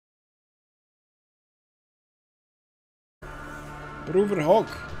Broer Hawk.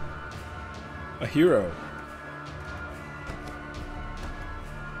 A hero.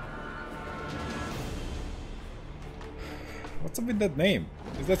 What's up with that name?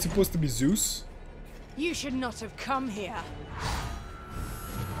 Is that supposed to be Zeus? You should not have come here.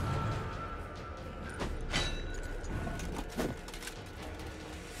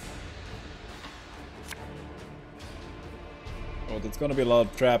 Oh, there's gonna be a lot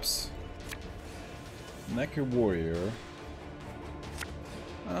of traps. Necker Warrior.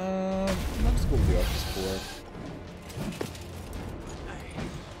 Let's go with the office sport.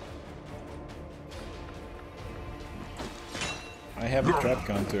 I have a trap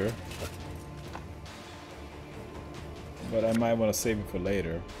counter, but I might want to save it for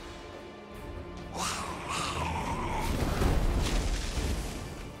later.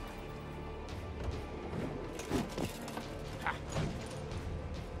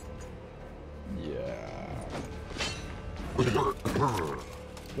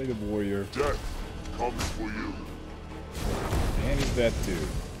 Play the warrior. Death comes for you. And he's dead too.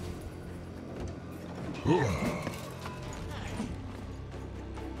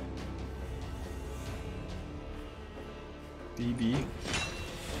 DB.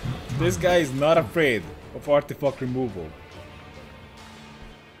 This guy is not afraid of artifact removal.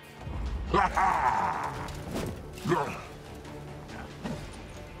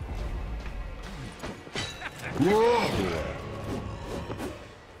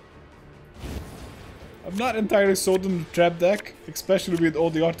 I'm not entirely sold on the trap deck, especially with all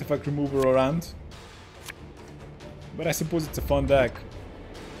the artifact remover around. But I suppose it's a fun deck.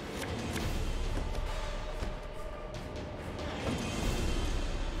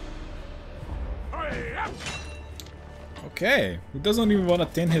 Okay, he doesn't even want to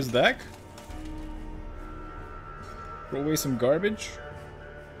tin his deck. Throw away some garbage.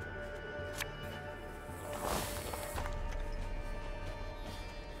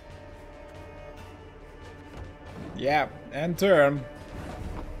 Yeah, and turn.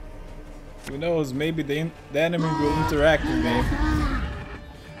 Who knows, maybe the enemy will interact with me.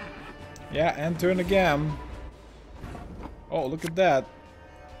 Yeah, and turn again. Oh, look at that.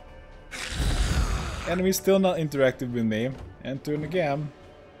 Enemy's still not interactive with me. And turn again.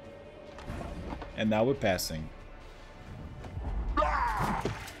 And now we're passing.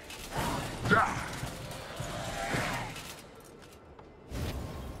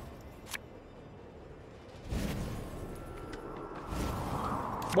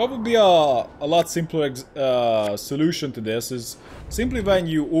 What would be a lot simpler solution to this is simply when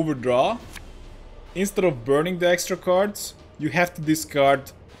you overdraw, instead of burning the extra cards, you have to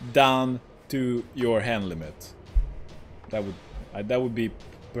discard down to your hand limit. That would be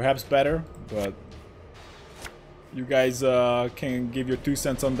perhaps better, but you guys can give your 2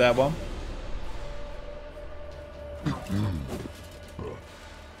 cents on that one.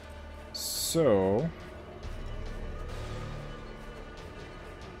 So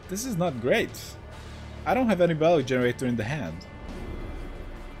this is not great. I don't have any value generator in the hand.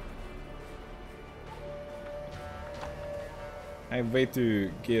 I have a way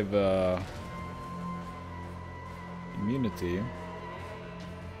to give immunity.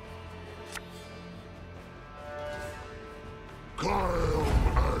 Kyle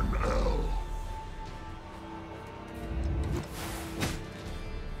and L.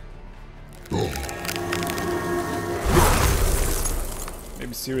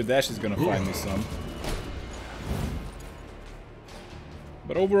 Maybe Siri Dash is gonna find me some.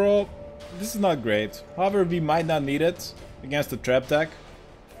 But overall, this is not great. However, we might not need it against the trap deck.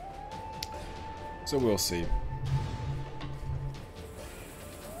 So we'll see.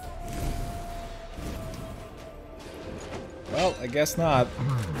 Well, I guess not.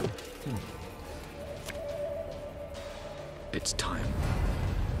 It's time.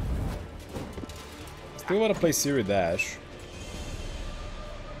 Still want to play Siri Dash.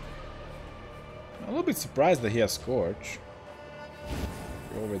 I'm a little bit surprised that he has Scorch.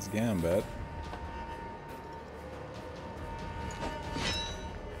 Go over its Gambit.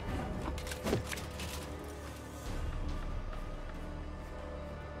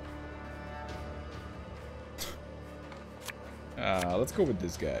 Let's go with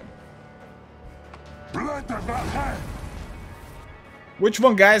this guy. Which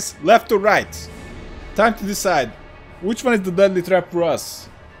one, guys? Left or right? Time to decide. Which one is the deadly trap for us?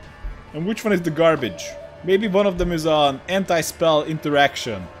 And which one is the garbage? Maybe one of them is an anti-spell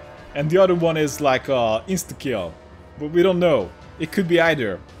interaction. And the other one is like a insta-kill. But we don't know. It could be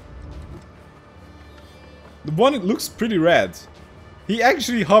either. The one that looks pretty red. He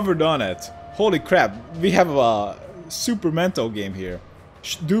actually hovered on it. Holy crap. We have a super mental game here.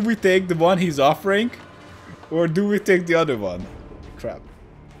 Do we take the one he's offering? Or do we take the other one? crap.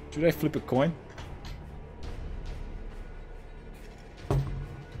 Should I flip a coin?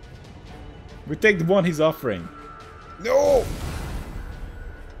 We take the one he's offering. No!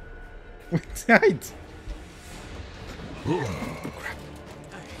 We died! Oh, crap.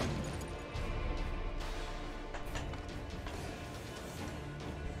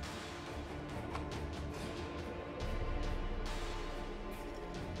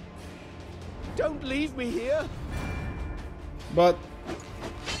 Don't leave me here! But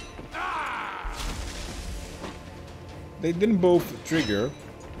they didn't both trigger.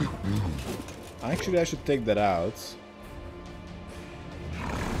 Actually, I should take that out.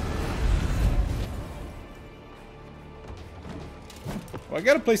 Well, I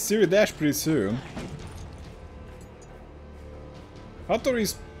gotta play Siri Dash pretty soon. Hattori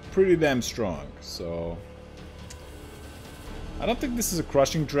is pretty damn strong, so... I don't think this is a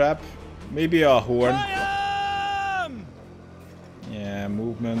crushing trap. Maybe a horn. Yeah,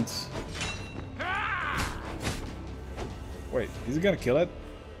 movement. Wait, is he gonna kill it?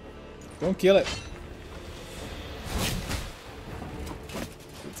 Don't kill it.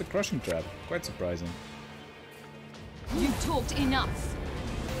 It's a crushing trap. Quite surprising. You talked enough.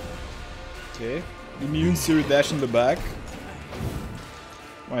 Okay. Immune Siri Dash in the back.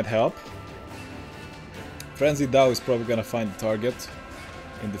 Might help. Frenzy Dao is probably gonna find the target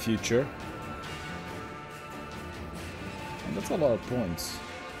in the future. And that's a lot of points.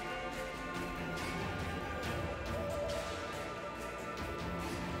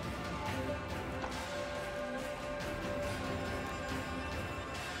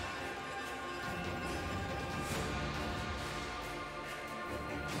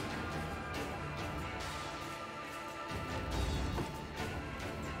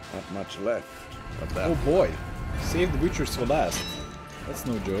 Not much left. But that Oh boy! Save the Witchers for last. That's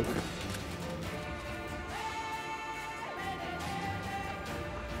no joke.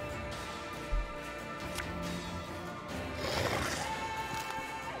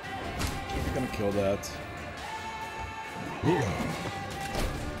 We're gonna kill that.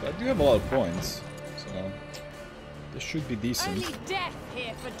 But I do have a lot of points, so this should be decent. Only death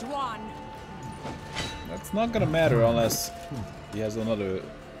here for Dwan. That's not gonna matter unless he has another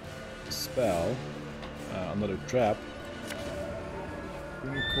spell, another trap.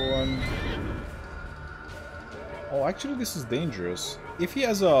 Unicorn. Oh, actually this is dangerous. If he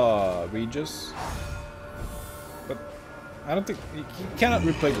has a Regis, but I don't think he cannot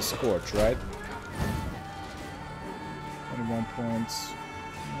replay the Scorch, right? 21 points.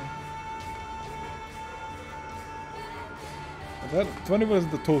 That 20 was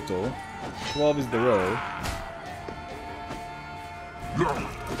the total. 12 is the row.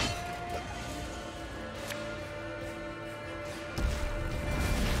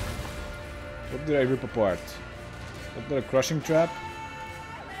 What did I rip apart? Was that a crushing trap?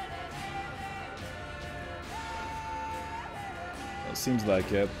 It seems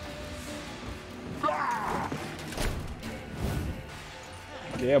like it.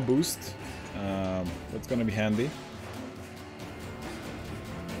 Okay, a boost. That's gonna be handy.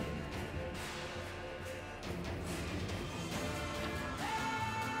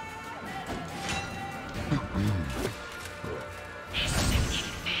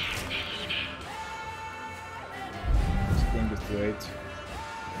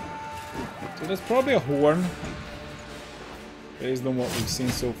 So there's probably a horn based on what we've seen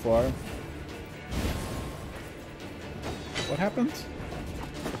so far. What happened?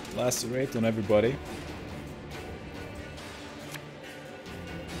 Lacerate on everybody.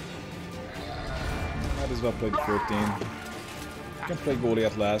 Might as well play the 14. Can play goalie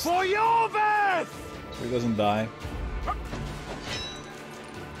at last. For your death! So he doesn't die.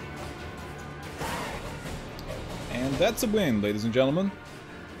 And that's a win, ladies and gentlemen.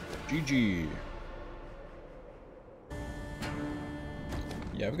 GG.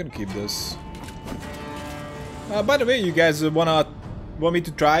 Yeah, we're gonna keep this. By the way, you guys want me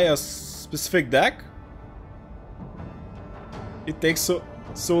to try a specific deck? It takes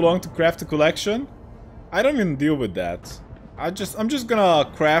so long to craft a collection. I don't even deal with that. I'm just gonna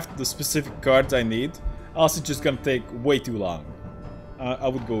craft the specific cards I need. Else it's just gonna take way too long. I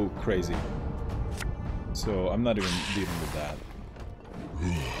would go crazy. So I'm not even dealing with that.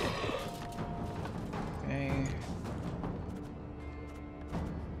 Okay.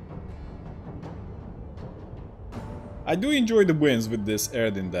 I do enjoy the wins with this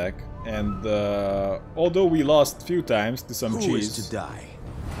Erdin deck, and although we lost a few times to some Who is cheese, to die?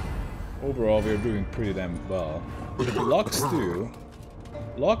 overall we're doing pretty damn well. With the locks too,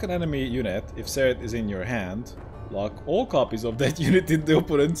 lock an enemy unit if Seret is in your hand. Lock all copies of that unit in the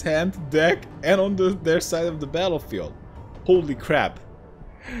opponent's hand, deck, and on their side of the battlefield. Holy crap.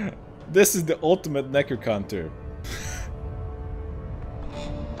 This is the ultimate Necker counter.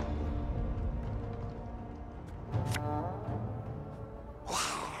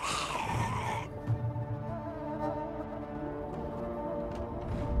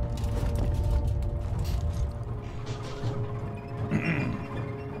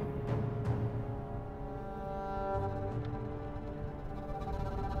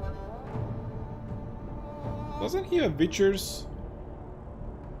 Doesn't he have Witchers?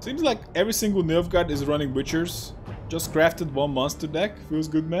 Seems like every single Nilfgaard is running Witchers. Just crafted one monster deck. Feels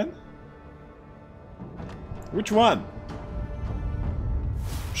good, man. Which one?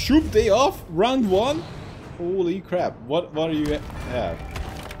 Shoop Day Off? Round 1? Holy crap. What do you have?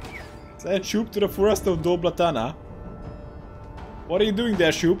 Send Shoop to the forest of Doblatana. What are you doing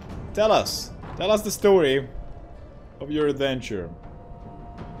there, Shoop? Tell us. Tell us the story of your adventure.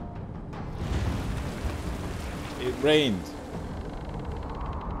 It rained.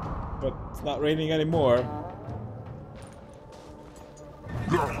 But it's not raining anymore.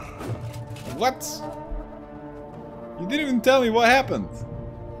 What? You didn't even tell me what happened.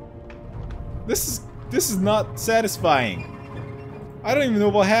 This is not satisfying. I don't even know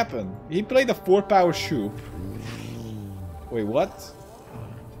what happened. He played a 4-power Shoop. Wait, what?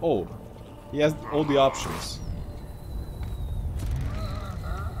 Oh, he has all the options.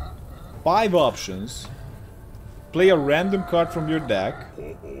 5 options. Play a random card from your deck.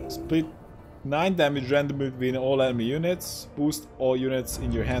 Split 9 damage randomly between all enemy units. Boost all units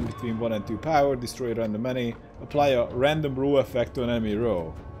in your hand between 1 and 2 power. Destroy random enemy. Apply a random row effect to an enemy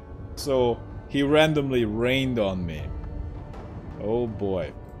row. So he randomly rained on me. Oh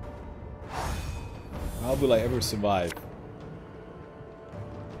boy. How will I ever survive?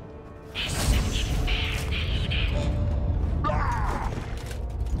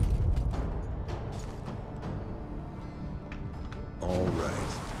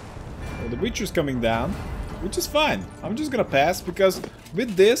 The Witcher's coming down, which is fine. I'm just gonna pass because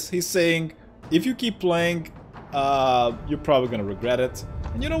with this, he's saying if you keep playing, you're probably gonna regret it.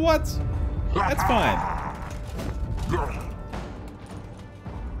 And you know what? That's fine.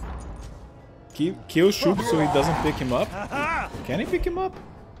 Kill Shoop so he doesn't pick him up. Can he pick him up?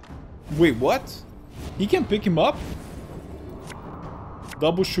 Wait, what? He can pick him up?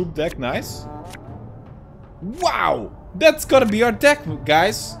 Double Shoop deck, nice. Wow! That's gotta be our deck,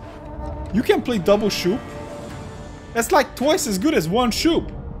 guys. You can play double Shoop. That's like twice as good as one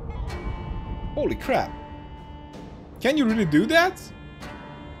Shoop. Holy crap. Can you really do that?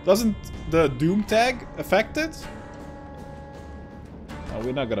 Doesn't the Doom tag affect it? Oh,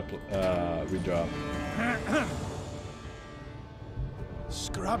 we're not gonna redraw.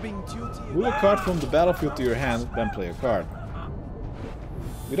 Scrubbing duty. Move a card from the battlefield to your hand, then play a card.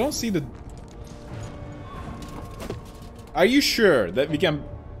 We don't see the... Are you sure that he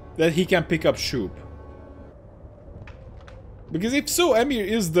can pick up Shoop? Because if so, Emir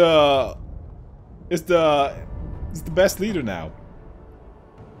is the best leader now.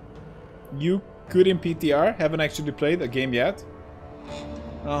 You could in PTR, haven't actually played a game yet.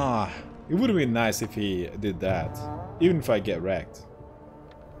 Ah, it would have been nice if he did that, even if I get wrecked.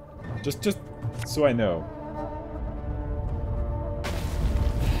 Just so I know.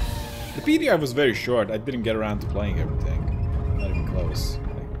 The PTR was very short. I didn't get around to playing everything. Not even close.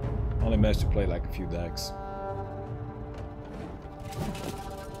 I only managed to play like a few decks.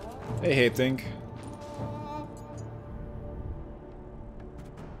 Hey, Hating.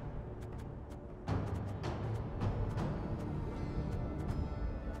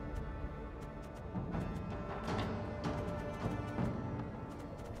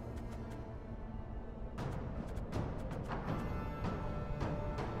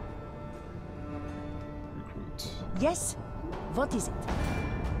 Yes? What is it?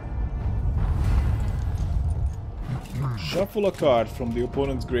 Shuffle a card from the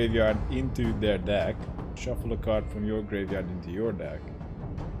opponent's graveyard into their deck. Shuffle a card from your graveyard into your deck.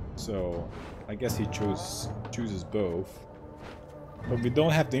 So, I guess he chooses both. But we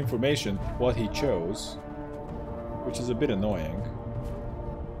don't have the information what he chose, which is a bit annoying.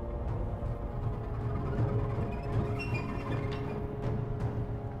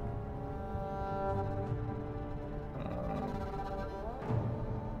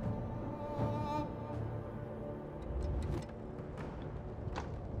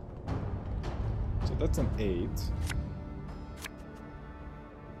 That's an 8.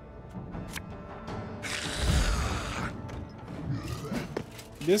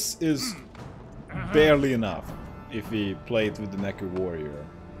 This is barely enough if we play it with the Necker Warrior.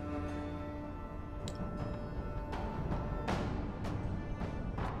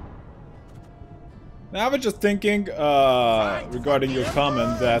 Now I was just thinking regarding your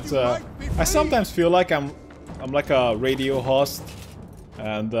comment that I sometimes feel like I'm like a radio host,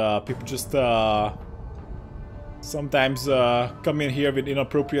 and people just sometimes come in here with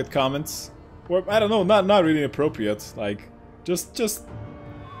inappropriate comments, or I don't know, not really inappropriate, like just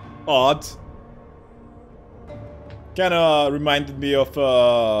odd. Kind of reminded me of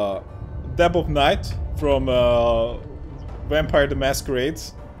Deb of Night from Vampire the Masquerade,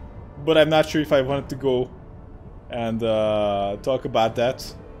 but I'm not sure if I wanted to go and talk about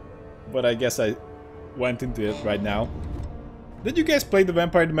that. But I guess I went into it right now. Did you guys play the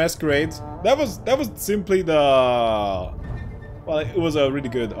Vampire the Masquerade? That was simply the, well, it was a really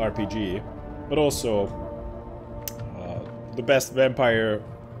good RPG, but also the best vampire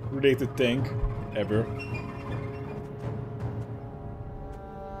related thing ever.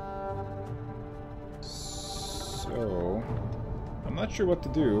 So I'm not sure what to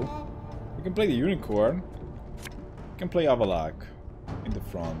do. We can play the unicorn. We can play Avalak in the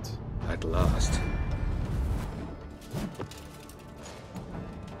front. At last.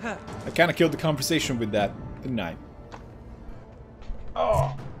 I kind of killed the conversation with that, didn't I?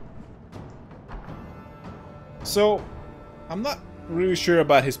 Oh. So, I'm not really sure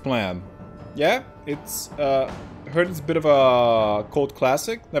about his plan. Yeah, it's heard it's a bit of a cult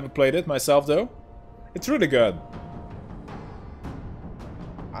classic. Never played it myself though. It's really good.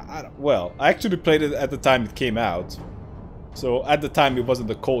 Well, I actually played it at the time it came out. So at the time it wasn't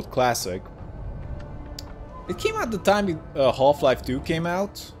a cult classic. It came out at the time Half-Life 2 came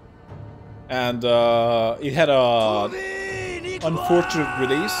out. And it had a unfortunate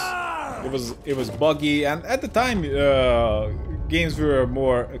release. It was buggy, and at the time games were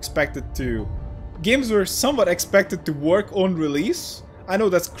somewhat expected to work on release. I know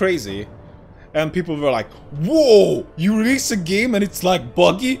that's crazy. And people were like, whoa, you release a game and it's like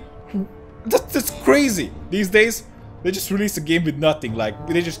buggy? That's crazy. These days, they just release a game with nothing. Like,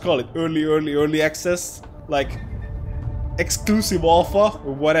 they just call it early access. Like, exclusive alpha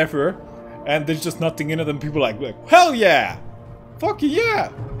or whatever. And there's just nothing in it, and people are like, hell yeah! Fuck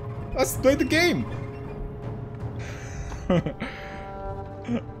yeah! Let's play the game! But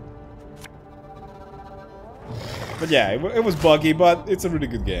yeah, it was buggy, but it's a really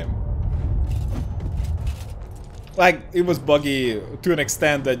good game. Like, it was buggy to an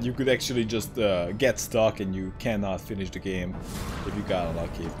extent that you could actually just get stuck and you cannot finish the game if you got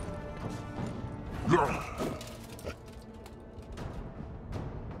unlucky.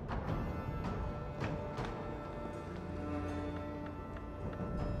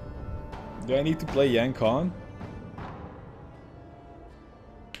 Do I need to play Yan Khan?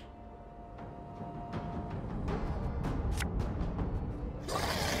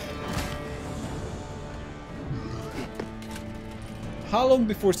 How long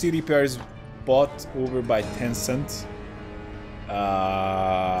before CDPR is bought over by Tencent?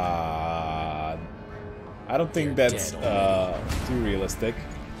 I don't think that's too realistic.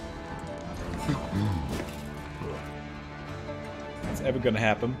 It's ever gonna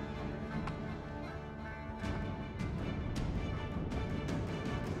happen.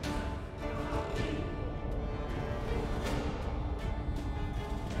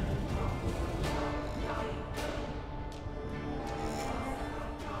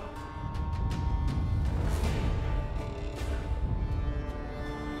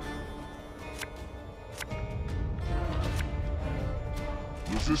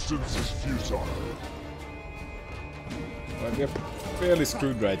 Resistance is futile. Well, we're fairly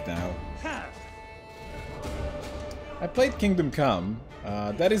screwed right now. I played Kingdom Come.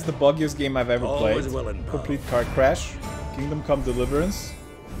 That is the buggiest game I've ever played. Complete car crash. Kingdom Come Deliverance.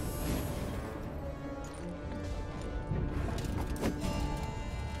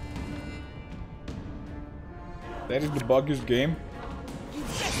 That is the buggiest game?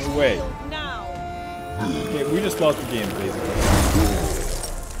 No way. Okay, we just lost the game, basically.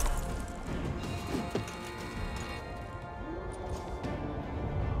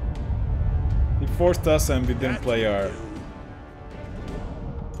 He forced us and we didn't play our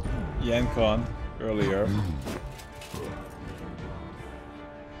Yan Khan earlier.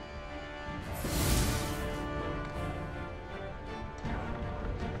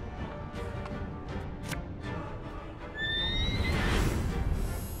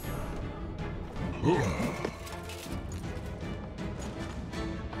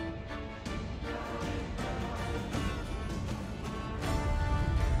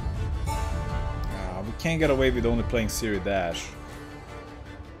 Can't get away with only playing Siri Dash.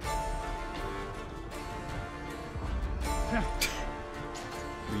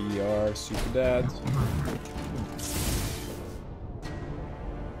 We are super dads.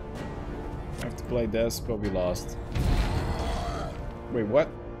 I have to played this, probably lost. Wait, what?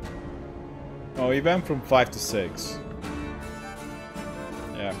 Oh, he went from 5 to 6.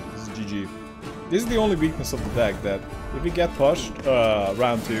 Yeah, this is GG. This is the only weakness of the deck, that if we get pushed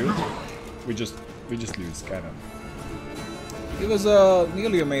round 2, we just lose, kind of. It was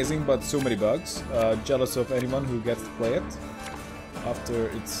nearly amazing, but so many bugs. Jealous of anyone who gets to play it after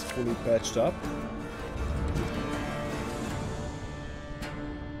it's fully patched up.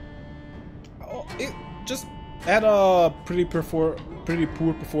 Oh, it just had a pretty poor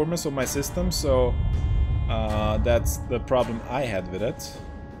performance on my system, so that's the problem I had with it.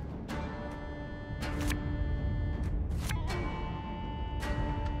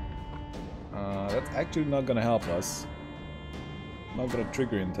 That's actually not gonna help us. Not gonna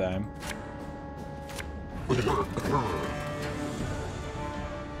trigger in time.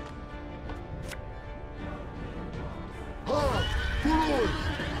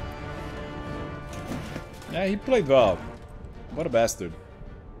 Yeah, he played well. What a bastard.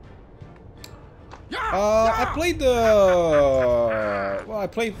 I played the... Well, I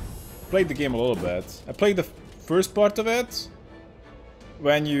played the game a little bit. I played the first part of it,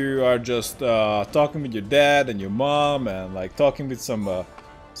 when you are just talking with your dad and your mom, and like talking with some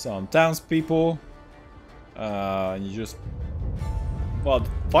townspeople. And you just... Well, the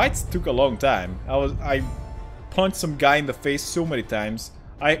fights took a long time. I punched some guy in the face so many times.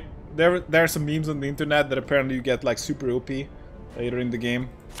 There are some memes on the internet that apparently you get like super OP later in the game.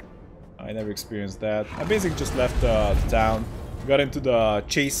 I never experienced that. I basically just left the town, got into the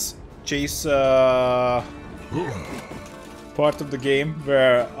chase part of the game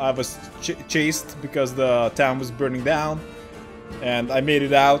where I was chased because the town was burning down, and I made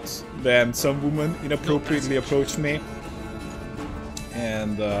it out. Then some woman inappropriately approached me,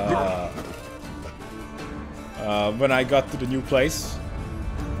 and when I got to the new place,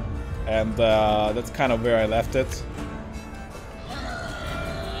 and that's kind of where I left it.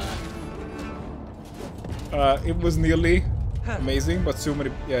 It was nearly amazing, but so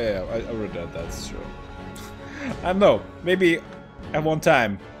many... Yeah, I read that, that's true. I don't know, maybe at one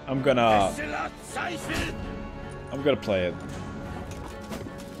time I'm gonna play it.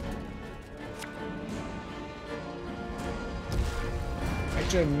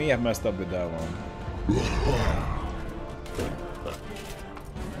 Actually, I may have messed up with that one.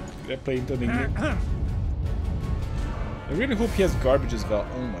 Did I play into the England? I really hope he has garbage as well.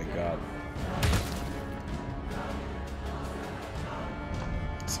 Oh my god.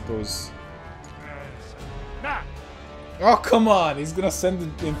 I suppose... Oh, come on! He's gonna send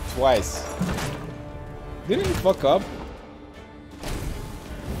it in twice. Didn't he fuck up?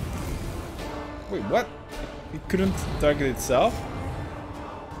 Wait, what? It couldn't target itself?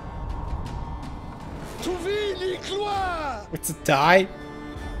 It's a tie?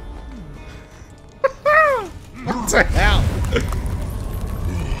 What the hell?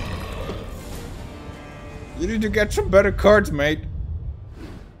 You need to get some better cards, mate.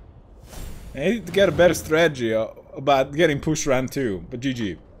 I need to get a better strategy about getting pushed round 2, but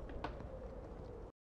GG.